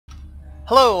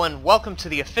Hello and welcome to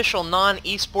the official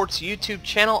NoN-eSports YouTube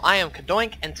channel. I am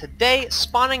Cadoink, and today,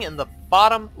 spawning in the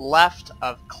bottom left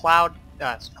of Cloud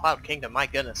Kingdom, my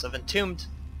goodness, of Entombed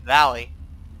Valley.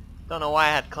 Don't know why I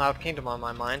had Cloud Kingdom on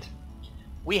my mind.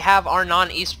 We have our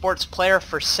NoN-eSports player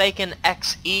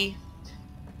ForsakeNXE,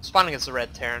 spawning as the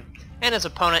red Terran, and his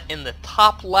opponent in the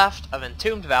top left of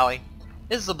Entombed Valley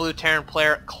is the blue Terran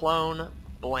player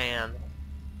cloneBlan.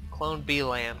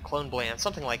 cloneBlan,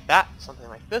 something like that, something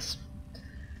like this.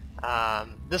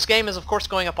 This game is of course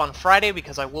going up on Friday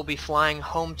because I will be flying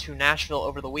home to Nashville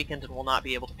over the weekend and will not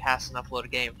be able to cast and upload a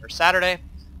game for Saturday.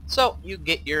 So you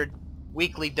get your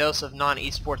weekly dose of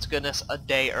NoN-eSports goodness a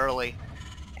day early.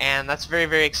 And that's very,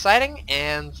 very exciting,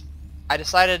 and I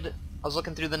decided, I was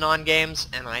looking through the NoN games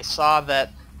and I saw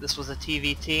that this was a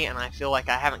TvT, and I feel like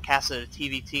I haven't casted a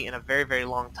TvT in a very, very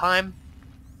long time.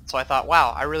 So I thought,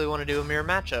 wow, I really want to do a mirror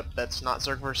matchup that's not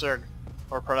Zerg vs Zerg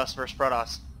or Protoss vs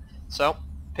Protoss. So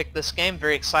picked this game,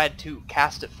 very excited to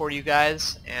cast it for you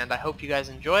guys, and I hope you guys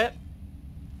enjoy it.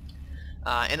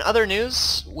 In other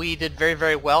news, we did very,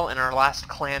 very well in our last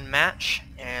clan match,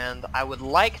 and I would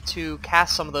like to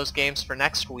cast some of those games for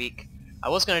next week. I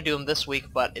was going to do them this week,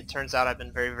 but it turns out I've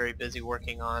been very, very busy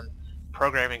working on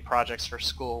programming projects for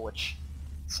school, which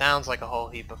sounds like a whole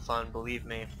heap of fun, believe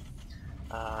me.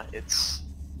 It's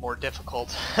more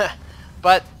difficult,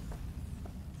 but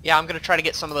yeah, I'm going to try to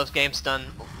get some of those games done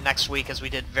next week, as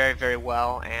we did very, very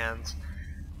well, and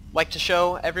like to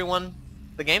show everyone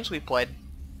the games we played.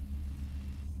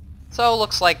 So it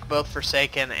looks like both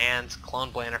Forsaken and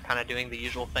cloneBlan are kind of doing the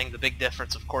usual thing. The big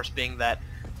difference, of course, being that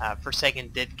Forsaken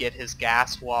did get his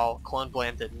gas while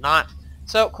cloneBlan did not.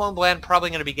 So cloneBlan probably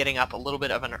going to be getting up a little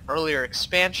bit of an earlier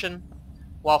expansion,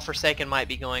 while Forsaken might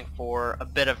be going for a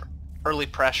bit of early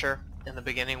pressure. In the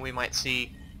beginning we might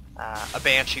see a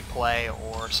Banshee play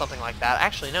or something like that.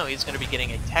 Actually, no, he's going to be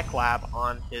getting a tech lab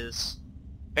on his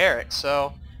barracks,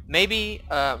 so maybe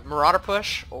Marauder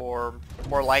push, or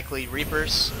more likely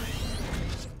Reapers.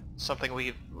 Something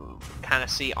we kind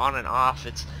of see on and off.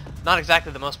 It's not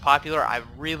exactly the most popular. I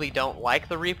really don't like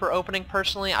the Reaper opening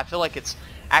personally. I feel like it's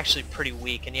actually pretty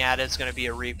weak, and yeah, it is going to be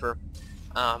a Reaper.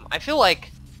 I feel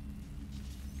like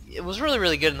it was really,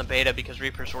 really good in the beta because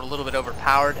Reapers were a little bit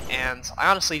overpowered, and I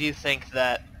honestly do think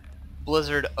that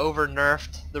Blizzard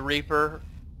over-nerfed the Reaper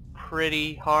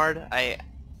pretty hard. I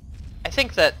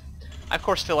think that, I of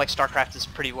course feel like StarCraft is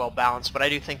pretty well balanced, but I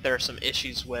do think there are some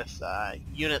issues with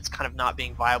units kind of not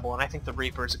being viable, and I think the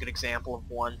Reaper is a good example of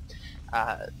one.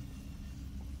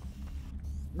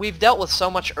 We've dealt with so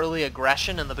much early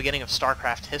aggression in the beginning of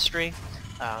StarCraft history,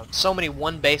 so many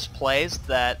one-base plays,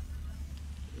 that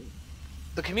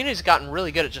the community's gotten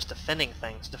really good at just defending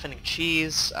things, defending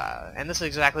cheese, and this is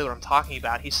exactly what I'm talking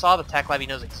about. He saw the tech lab, he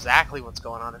knows exactly what's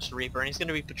going on as a Reaper, and he's going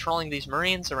to be patrolling these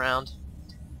Marines around,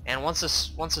 and once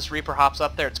this Reaper hops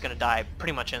up there, it's going to die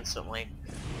pretty much instantly.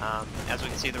 As we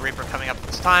can see, the Reaper coming up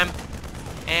this time,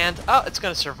 and oh, it's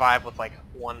going to survive with like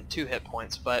 1-2 hit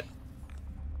points, but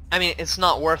I mean, it's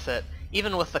not worth it.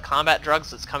 Even with the combat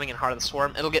drugs that's coming in Heart of the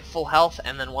Swarm, it'll get full health,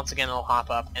 and then once again it'll hop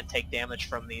up and take damage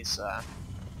from these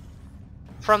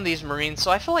Marines. So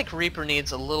I feel like Reaper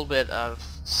needs a little bit of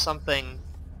something,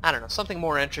 I don't know, something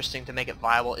more interesting to make it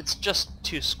viable. It's just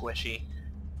too squishy.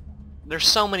 There's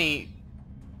so many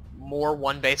more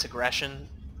one-base aggression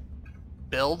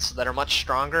builds that are much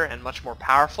stronger and much more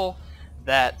powerful,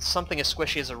 that something as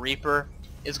squishy as a Reaper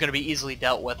is going to be easily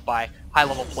dealt with by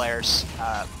high-level players,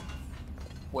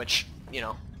 which, you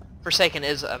know, Forsaken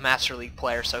is a Master League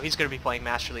player, so he's going to be playing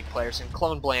Master League players, and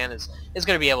cloneBlan is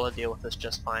going to be able to deal with this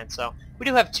just fine. So we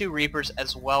do have 2 Reapers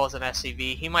as well as an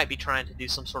SCV. He might be trying to do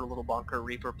some sort of little bunker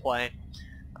Reaper play,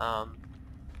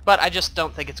 but I just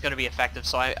don't think it's going to be effective,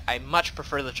 so I much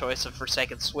prefer the choice of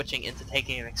Forsaken switching into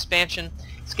taking an expansion.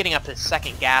 He's getting up his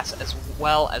second gas as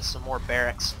well as some more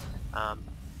barracks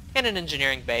and an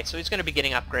engineering base, so he's going to be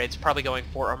getting upgrades, probably going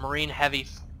for a Marine heavy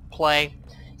play.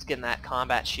 He's getting that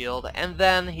combat shield, and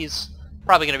then he's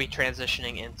probably going to be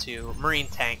transitioning into Marine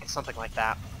tank, something like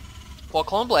that. Well,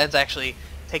 cloneBlan's actually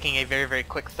taking a very, very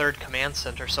quick third command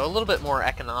center, so a little bit more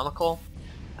economical.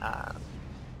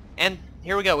 And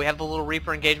here we go, we have the little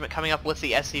Reaper engagement coming up with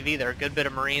the SCV. There are a good bit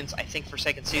of Marines. I think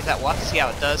Forsaken sees that. We'll have to see how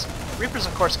it does. Reapers,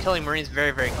 of course, killing Marines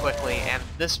very, very quickly, and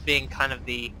this being kind of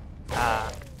the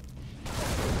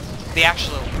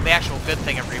actual good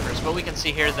thing of Reapers. But we can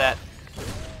see here that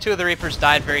 2 of the Reapers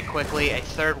died very quickly. A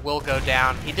third will go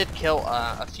down. He did kill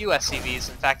a few SCVs.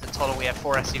 In fact, in total we have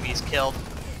 4 SCVs killed.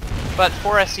 But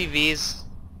 4 SCVs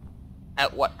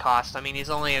at what cost? I mean,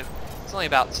 he's only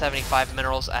about 75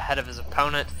 minerals ahead of his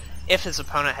opponent. If his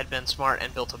opponent had been smart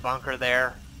and built a bunker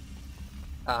there,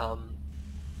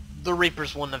 the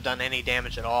Reapers wouldn't have done any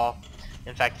damage at all.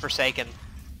 In fact, Forsaken,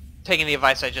 taking the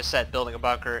advice I just said, building a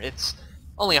bunker, it's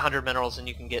only 100 minerals and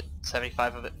you can get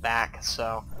 75 of it back,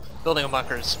 so building a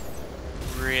bunker is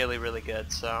really, really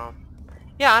good. So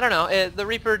yeah, I don't know, the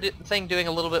Reaper thing doing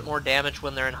a little bit more damage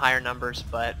when they're in higher numbers,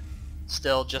 but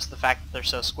still just the fact that they're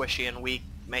so squishy and weak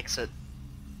makes it,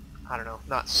 I don't know,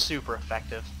 not super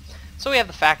effective. So we have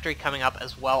the factory coming up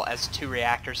as well as 2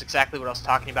 reactors, exactly what I was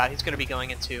talking about. He's going to be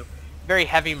going into very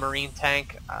heavy marine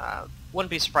tank. Wouldn't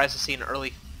be surprised to see an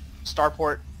early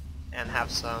starport and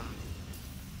have some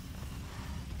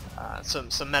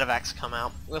medevacs come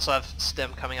out. We also have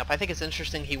stim coming up. I think it's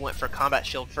interesting he went for combat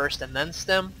shield first and then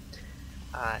stim.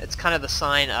 It's kind of the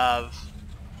sign of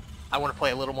I want to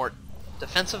play a little more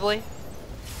defensively.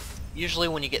 Usually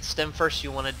when you get stim first,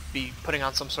 you want to be putting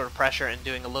on some sort of pressure and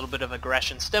doing a little bit of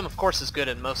aggression. Stim, of course, is good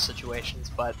in most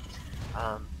situations, but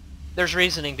there's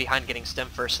reasoning behind getting stim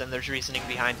first, and there's reasoning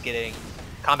behind getting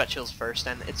combat shields first,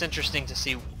 and it's interesting to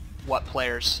see what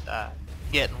players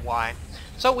get and why.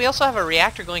 So we also have a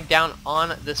reactor going down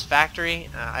on this factory.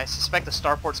 I suspect the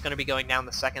starport's going to be going down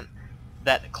the second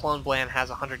that cloneBlan has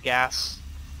 100 gas.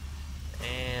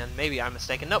 And maybe I'm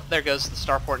mistaken. Nope, there goes the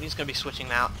starport, and he's going to be switching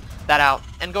that out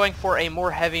and going for a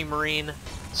more heavy marine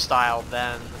style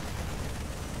than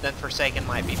Forsaken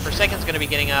might be. Forsaken's going to be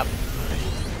getting up.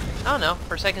 Oh no,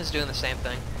 Forsaken's doing the same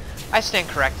thing. I stand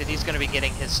corrected. He's going to be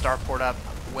getting his starport up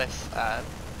with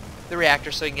the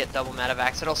reactor so he can get double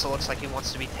medevacs. It also looks like he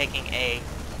wants to be taking a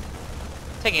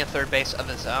third base of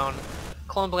his own.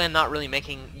 cloneBlan not really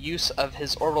making use of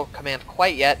his orbital command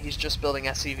quite yet. He's just building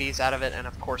SCVs out of it and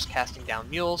of course casting down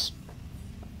mules.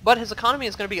 But his economy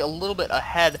is going to be a little bit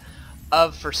ahead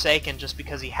of Forsaken just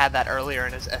because he had that earlier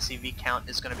and his SCV count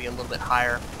is going to be a little bit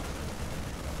higher.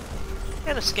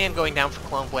 And a scan going down for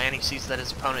cloneBlan. He sees that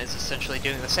his opponent is essentially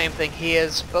doing the same thing he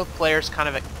is. Both players kind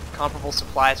of at comparable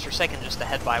supplies. Forsaken just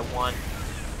ahead by 1.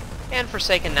 And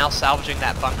Forsaken now salvaging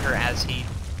that bunker as he,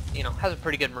 has a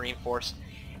pretty good marine force.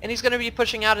 And he's going to be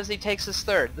pushing out as he takes his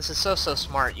third. This is so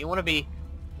smart. You want to be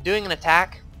doing an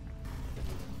attack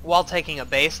while taking a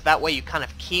base. That way you kind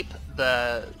of keep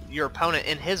your opponent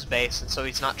in his base, and so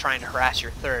he's not trying to harass your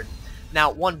third.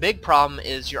 Now, one big problem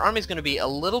is your army's going to be a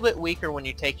little bit weaker when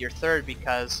you take your third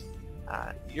because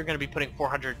you're going to be putting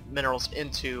 400 minerals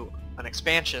into an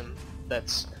expansion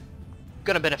that's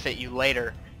going to benefit you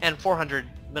later, and 400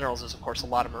 minerals is of course a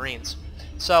lot of marines.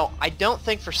 So I don't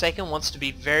think Forsaken wants to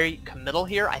be very committal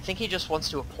here. I think he just wants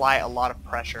to apply a lot of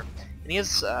pressure. And he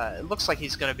is, it looks like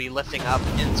he's going to be lifting up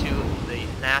into the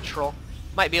natural.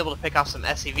 Might be able to pick off some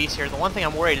SCVs here. The one thing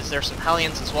I'm worried is there's some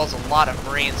Hellions as well as a lot of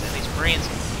Marines, and these Marines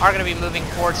are going to be moving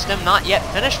forward. Stim not yet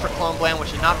finished for cloneBlan,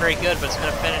 which is not very good, but it's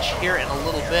going to finish here in a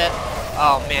little bit.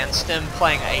 Oh man, Stim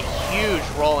playing a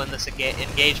huge role in this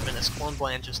engagement as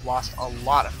cloneBlan just lost a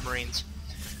lot of Marines.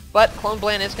 But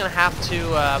cloneBlan is going to have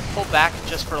to pull back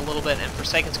just for a little bit, and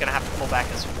Forsaken's going to have to pull back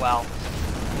as well.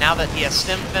 Now that he has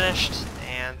Stim finished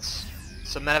and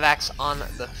some medevacs on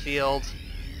the field,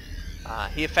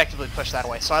 he effectively pushed that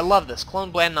away. So I love this.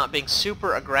 cloneBlan not being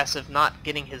super aggressive, not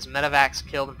getting his medevacs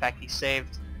killed. In fact, he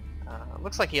saved,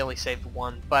 looks like he only saved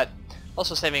 1, but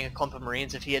also saving a clump of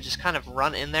Marines. If he had just kind of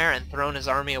run in there and thrown his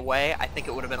army away, I think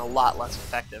it would have been a lot less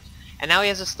effective. And now he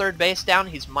has his third base down.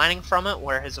 He's mining from it,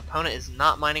 where his opponent is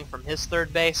not mining from his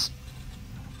third base.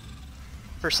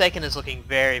 Forsaken is looking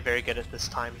very, very good at this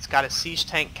time. He's got his siege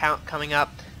tank count coming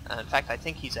up. In fact, I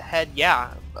think he's ahead.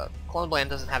 Yeah, cloneBlan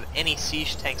doesn't have any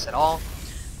siege tanks at all.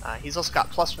 He's also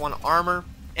got +1 armor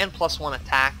and +1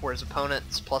 attack, where his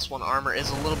opponent's +1 armor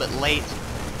is a little bit late.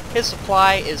 His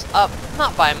supply is up,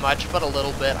 not by much, but a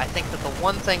little bit. I think that the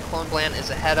one thing cloneBlan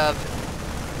is ahead of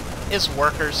is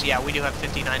workers. Yeah, we do have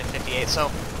 59 and 58,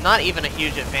 so not even a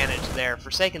huge advantage there.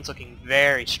 Forsaken's looking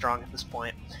very strong at this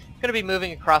point. Going to be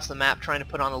moving across the map, trying to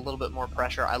put on a little bit more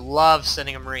pressure. I love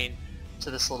sending a Marine to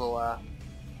this little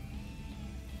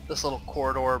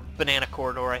corridor, banana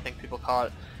corridor, I think people call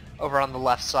it, over on the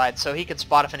left side, so he can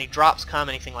spot if any drops come,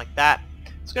 anything like that.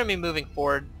 It's going to be moving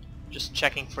forward, just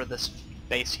checking for this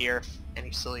base here,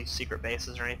 any silly secret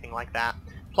bases or anything like that.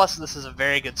 Plus, this is a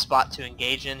very good spot to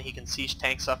engage in. He can siege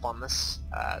tanks up on this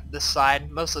this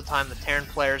side. Most of the time, the Terran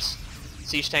players'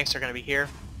 siege tanks are going to be here,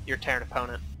 your Terran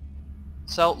opponent.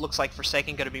 So, looks like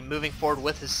Forsaken going to be moving forward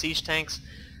with his siege tanks.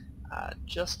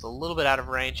 Just a little bit out of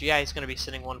range. Yeah, he's going to be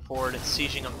sending one forward and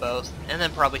sieging them both, and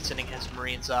then probably sending his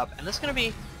Marines up. And this is going to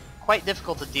be quite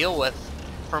difficult to deal with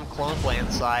from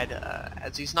cloneBlan's side,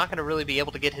 as he's not going to really be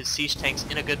able to get his siege tanks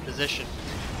in a good position.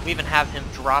 We even have him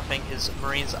dropping his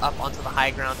Marines up onto the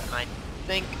high ground, and I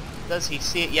think, does he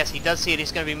see it? Yes, he does see it.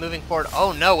 He's going to be moving forward.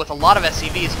 Oh no, with a lot of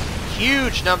SCVs.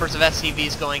 huge numbers of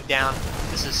SCVs going down.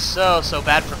 This is so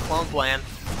bad for cloneBlan.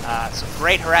 Some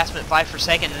great harassment by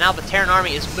Forsaken, and now the Terran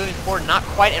army is moving forward, not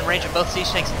quite in range of both siege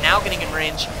tanks, now getting in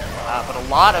range, but a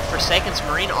lot of Forsaken's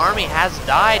Marine army has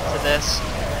died to this.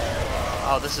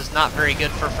 Oh, this is not very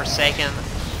good for Forsaken.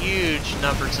 Huge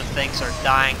numbers of things are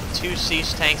dying. 2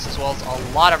 siege tanks as well as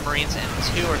a lot of Marines and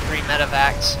 2 or 3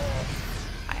 medevacs.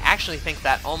 I actually think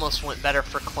that almost went better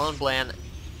for cloneBlan,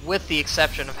 with the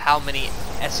exception of how many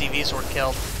SCVs were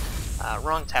killed.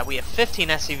 Wrong tab. We have 15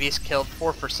 SCVs killed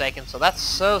for Forsaken, so that's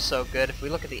so good. If we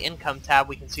look at the income tab,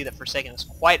 we can see that Forsaken is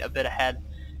quite a bit ahead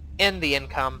in the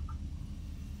income.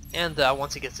 And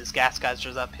once he gets his gas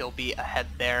geysers up, he'll be ahead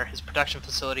there. His production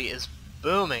facility is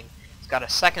booming. He's got a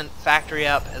 2nd factory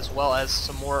up, as well as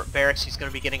some more barracks. He's going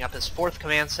to be getting up his 4th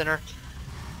command center.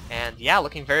 And yeah,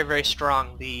 looking very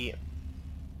strong. The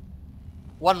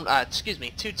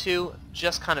 2-2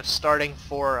 just kind of starting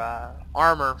for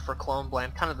armor for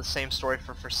cloneBlan, kind of the same story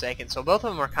for Forsaken. So both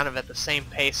of them are kind of at the same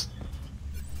pace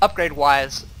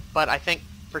upgrade-wise, but I think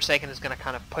Forsaken is going to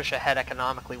kind of push ahead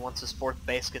economically once his 4th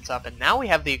base gets up. And now we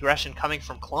have the aggression coming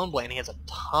from cloneBlan. He has a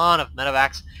ton of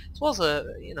medevacs, as well as a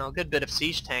good bit of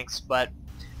siege tanks, but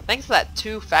thanks to that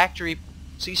 2 factory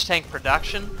siege tank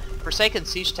production, Forsaken's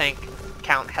siege tank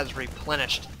count has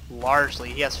replenished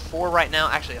largely. He has 4 right now,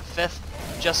 actually a 5th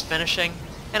just finishing,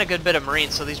 and a good bit of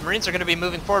Marines. So these Marines are going to be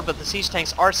moving forward, but the siege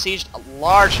tanks are sieged. A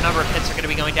large number of hits are going to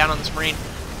be going down on this Marine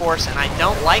force, and I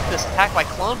don't like this attack by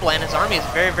cloneBlan. His army is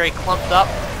very clumped up,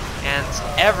 and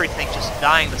everything just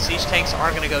dying. The siege tanks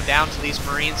are going to go down to these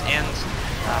Marines, and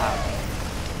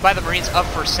by the Marines of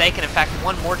Forsaken. In fact,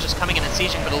 1 more just coming in and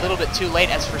sieging, but a little bit too late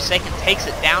as Forsaken takes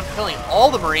it down, killing all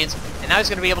the Marines, and now he's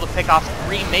going to be able to pick off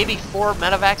 3, maybe 4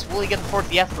 medevacs. Will he get the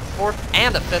 4th? Yes, the 4th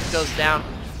and the 5th goes down.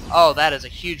 Oh, that is a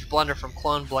huge blunder from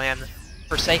cloneBlan.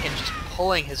 Forsaken just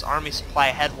pulling his army supply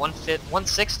ahead,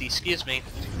 160, excuse me,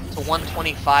 to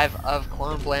 125 of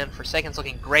cloneBlan. Forsaken's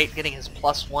looking great, getting his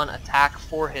 +1 attack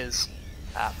for his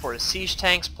siege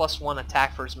tanks, +1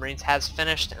 attack for his Marines has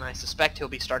finished, and I suspect he'll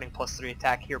be starting +3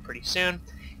 attack here pretty soon.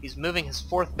 He's moving his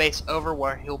 4th base over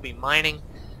where he'll be mining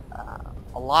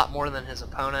a lot more than his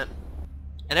opponent.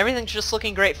 And everything's just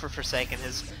looking great for Forsaken.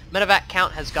 His medevac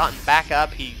count has gotten back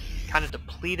up. He kind of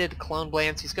depleted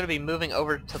cloneBlan's. He's going to be moving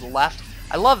over to the left.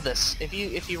 I love this. If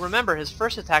you remember, his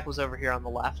 1st attack was over here on the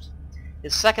left.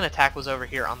 His 2nd attack was over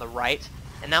here on the right.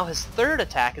 And now his 3rd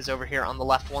attack is over here on the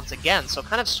left once again. So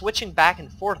kind of switching back and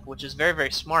forth, which is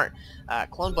very smart.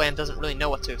 cloneBlan doesn't really know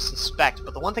what to suspect.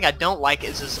 But the one thing I don't like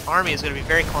is his army is going to be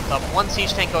very clumped up. 1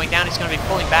 siege tank going down, he's going to be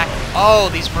pulling back. Oh,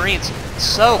 these Marines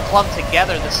so clumped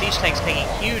together. The siege tank's taking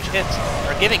huge hits,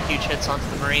 or giving huge hits onto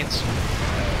the Marines.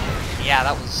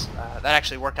 Yeah, that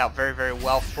actually worked out very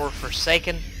well for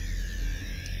Forsaken.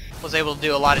 Was able to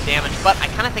do a lot of damage, but I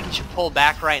kind of think he should pull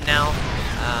back right now.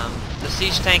 The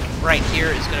siege tank right here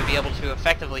is going to be able to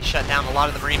effectively shut down a lot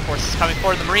of the Marine forces coming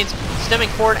forward. The Marines stemming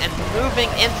forward and moving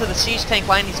into the siege tank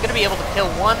line. He's going to be able to kill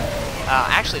 1.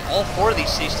 Actually, all 4 of these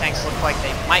siege tanks look like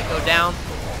they might go down.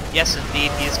 Yes,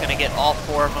 indeed, he is going to get all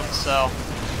 4 of them. So,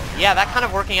 yeah, that kind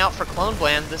of working out for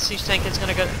cloneBlan. This siege tank is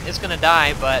going to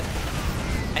die, but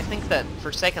I think that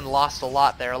Forsaken lost a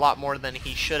lot there, a lot more than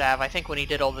he should have. I think when he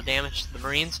did all the damage to the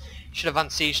Marines, he should have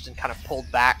unsieged and kind of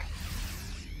pulled back.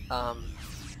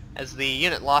 As the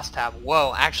unit loss tab,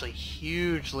 whoa, actually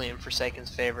hugely in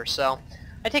Forsaken's favor. So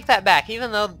I take that back.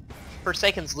 Even though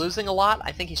Forsaken's losing a lot,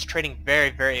 I think he's trading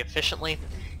very efficiently.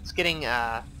 He's getting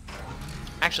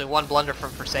actually 1 blunder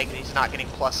from Forsaken. He's not getting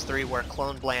 +3 where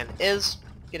cloneBlan is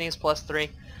getting his +3.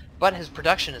 But his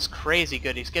production is crazy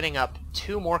good. He's getting up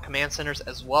 2 more command centers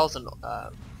as well as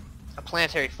a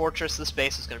planetary fortress. This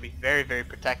base is going to be very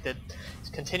protected. He's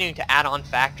continuing to add on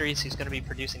factories. He's going to be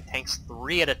producing tanks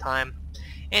 3 at a time.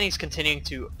 And he's continuing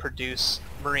to produce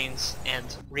Marines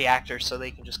and reactors so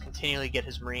they can just continually get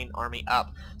his Marine army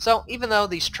up. So even though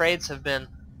these trades have been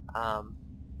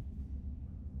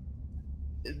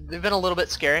they've been a little bit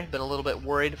scary, been a little bit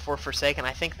worried for Forsaken,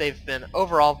 I think they've been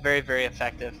overall very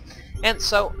effective. And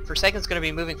so Forsaken's going to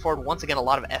be moving forward. Once again, a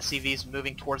lot of SCVs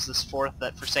moving towards this 4th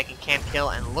that Forsaken can kill,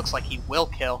 and it looks like he will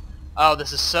kill. Oh,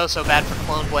 this is so bad for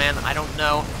cloneBlan. I don't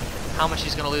know how much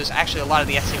he's going to lose. Actually, a lot of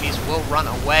the SCVs will run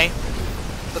away.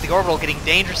 But the orbital getting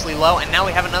dangerously low, and now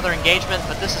we have another engagement,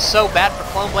 but this is so bad for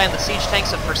cloneBlan. The siege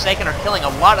tanks of Forsaken are killing a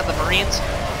lot of the Marines,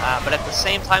 but at the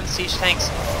same time, the siege tanks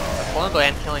of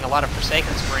cloneBlan killing a lot of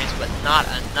Forsaken's Marines, but not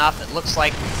enough. It looks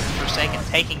like Forsaken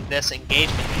taking this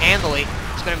engagement handily.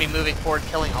 He's going to be moving forward,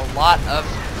 killing a lot of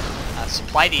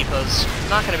supply depots. He's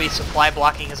not going to be supply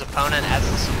blocking his opponent, as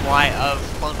the supply of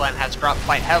cloneBlan has dropped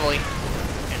quite heavily.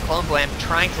 And cloneBlan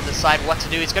trying to decide what to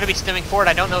do. He's going to be stimming forward.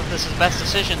 I don't know if this is the best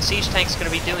decision. Siege Tank's going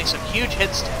to be doing some huge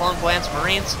hits to cloneBlan's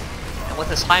Marines. And with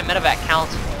his high medevac count,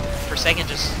 Forsaken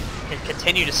just can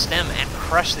continue to stim and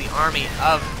crush the army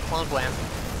of cloneBlan.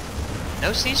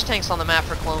 No Siege Tanks on the map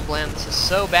for cloneBlan. This is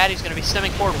so bad. He's going to be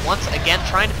stimming forward once again,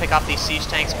 trying to pick off these Siege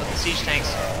Tanks, but the Siege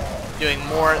Tanks doing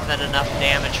more than enough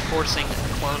damage, forcing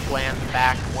cloneBlan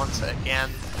back once again.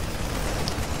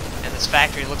 And this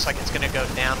factory looks like it's going to go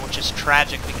down, which is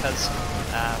tragic because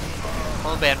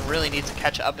cloneBlan really needs to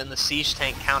catch up in the Siege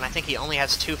Tank count. I think he only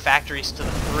has 2 factories to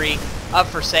the 3 of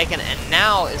Forsaken, and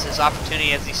now is his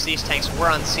opportunity as these Siege Tanks were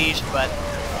unsieged, but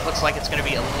looks like it's going to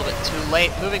be a little bit too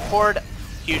late. Moving forward,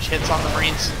 huge hits on the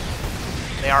Marines.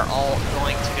 They are all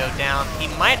going to go down. He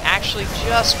might actually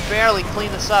just barely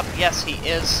clean this up. Yes, he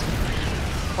is.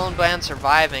 cloneBlan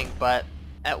surviving, but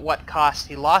at what cost?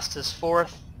 He lost his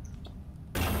 4th.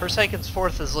 Forsaken's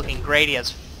 4th is looking great. He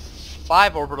has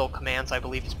 5 orbital commands, I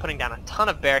believe. He's putting down a ton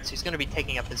of barracks. He's going to be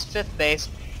taking up his 5th base,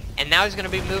 and now he's going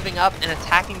to be moving up and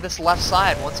attacking this left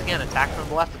side. Once again, attack from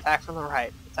the left, attack from the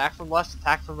right. Attack from the left,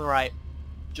 attack from the right.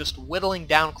 Just whittling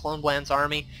down cloneBlan's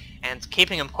army and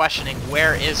keeping him questioning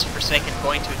where is Forsaken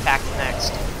going to attack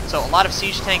next. So a lot of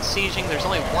Siege Tanks sieging. There's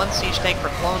only 1 Siege Tank for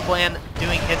cloneBlan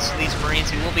doing hits to these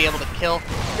Marines. He will be able to kill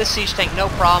this Siege Tank no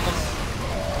problem.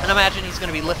 And imagine he's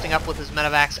going to be lifting up with his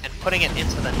medevacs and putting it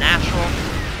into the natural.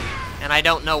 And I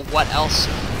don't know what else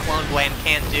cloneBlan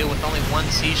can do with only 1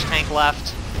 Siege Tank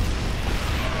left.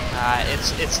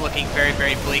 It's looking very,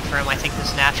 very bleak for him. I think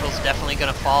this natural is definitely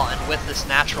going to fall, and with this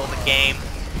natural, the game,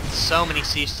 so many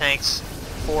Siege Tanks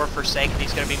for Forsaken.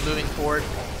 He's going to be moving forward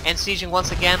and sieging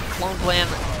once again. cloneBlan,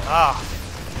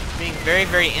 being very,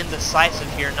 very indecisive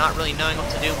here, not really knowing what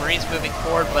to do. Marines moving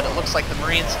forward, but it looks like the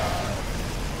Marines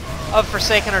of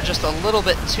Forsaken are just a little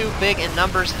bit too big in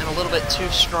numbers and a little bit too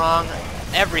strong.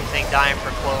 Everything dying for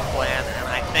cloneBlan, and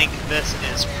I think this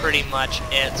is pretty much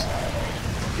it.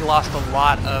 He lost a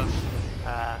lot of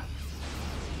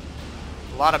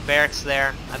barracks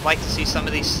there. I'd like to see some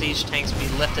of these Siege Tanks be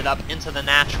lifted up into the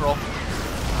natural.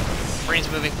 Marines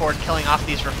moving forward, killing off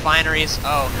these refineries.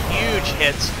 Oh, huge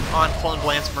hits on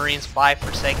cloneBlan's Marines by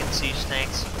Forsaken Siege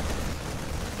Tanks.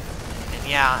 And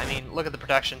yeah, I mean, look at the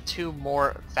production. 2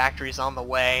 more factories on the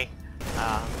way.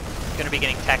 Going to be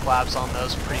getting tech labs on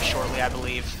those pretty shortly, I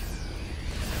believe.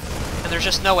 And there's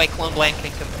just no way cloneBlan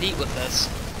can compete with this.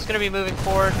 It's going to be moving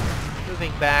forward,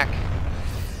 moving back.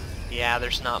 Yeah,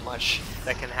 there's not much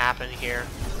that can happen here.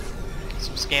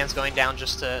 Some scans going down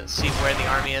just to see where the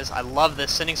army is. I love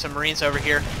this, sending some Marines over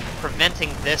here,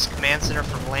 preventing this command center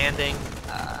from landing.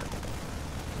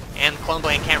 And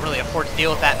cloneBlan can't really afford to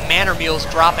deal with that. Manor Mules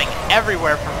dropping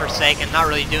everywhere from Forsaken, not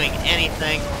really doing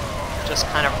anything, just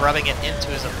kind of rubbing it into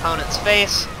his opponent's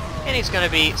face. And he's going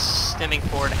to be stimming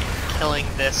forward and killing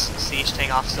this Siege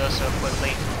Tank off so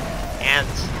quickly. And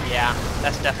yeah,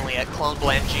 that's definitely it.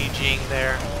 cloneBlan GGing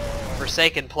there.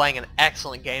 Forsaken playing an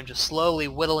excellent game, just slowly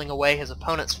whittling away his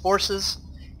opponent's forces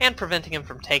and preventing him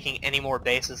from taking any more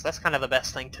bases. That's kind of the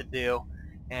best thing to do.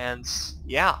 And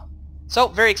yeah. So,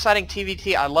 very exciting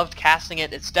TvT. I loved casting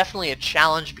it. It's definitely a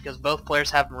challenge because both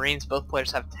players have Marines, both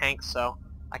players have tanks, so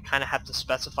I kind of have to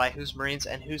specify whose Marines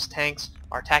and whose tanks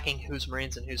are attacking whose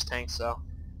Marines and whose tanks. So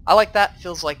I like that.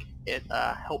 Feels like it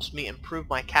helps me improve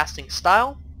my casting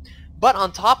style. But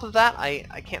on top of that,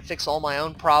 I can't fix all my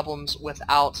own problems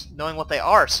without knowing what they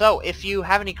are. So if you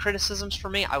have any criticisms for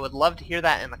me, I would love to hear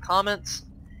that in the comments.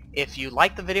 If you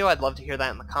like the video, I'd love to hear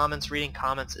that in the comments. Reading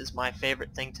comments is my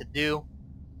favorite thing to do,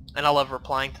 and I love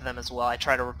replying to them as well. I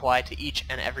try to reply to each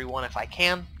and every one if I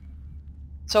can.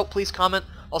 So please comment.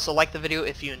 Also like the video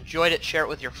if you enjoyed it, share it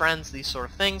with your friends, these sort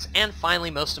of things. And finally,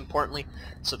 most importantly,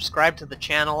 subscribe to the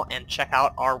channel and check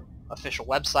out our official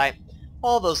website.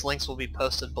 All those links will be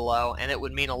posted below, and it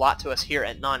would mean a lot to us here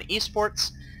at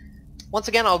NoN-eSports. Once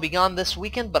again, I'll be gone this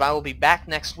weekend, but I will be back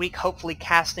next week, hopefully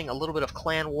casting a little bit of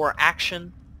clan war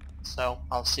action. So,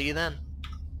 I'll see you then.